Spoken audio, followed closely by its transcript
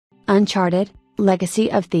Uncharted, Legacy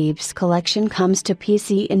of Thieves collection comes to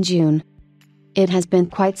PC in June. It has been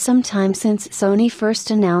quite some time since Sony first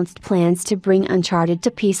announced plans to bring Uncharted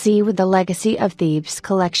to PC with the Legacy of Thieves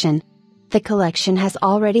collection. The collection has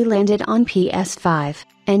already landed on PS5,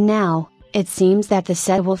 and now, it seems that the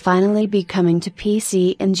set will finally be coming to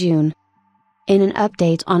PC in June. In an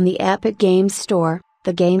update on the Epic Games Store,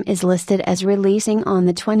 the game is listed as releasing on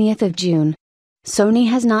the 20th of June. Sony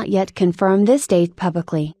has not yet confirmed this date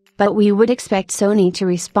publicly, but we would expect Sony to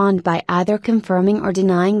respond by either confirming or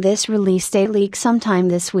denying this release date leak sometime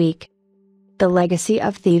this week. The Legacy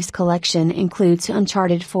of Thieves collection includes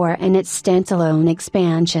Uncharted 4 and its standalone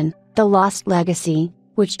expansion, The Lost Legacy,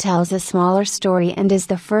 which tells a smaller story and is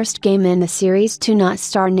the first game in the series to not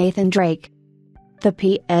star Nathan Drake. The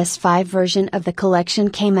PS5 version of the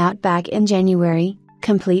collection came out back in January,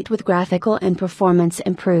 complete with graphical and performance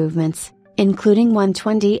improvements, including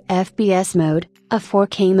 120 FPS mode, a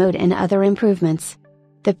 4K mode and other improvements.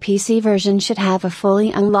 The PC version should have a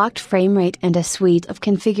fully unlocked frame rate and a suite of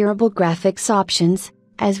configurable graphics options,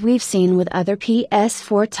 as we've seen with other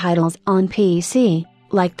PS4 titles on PC,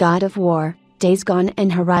 like God of War, Days Gone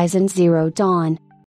and Horizon Zero Dawn.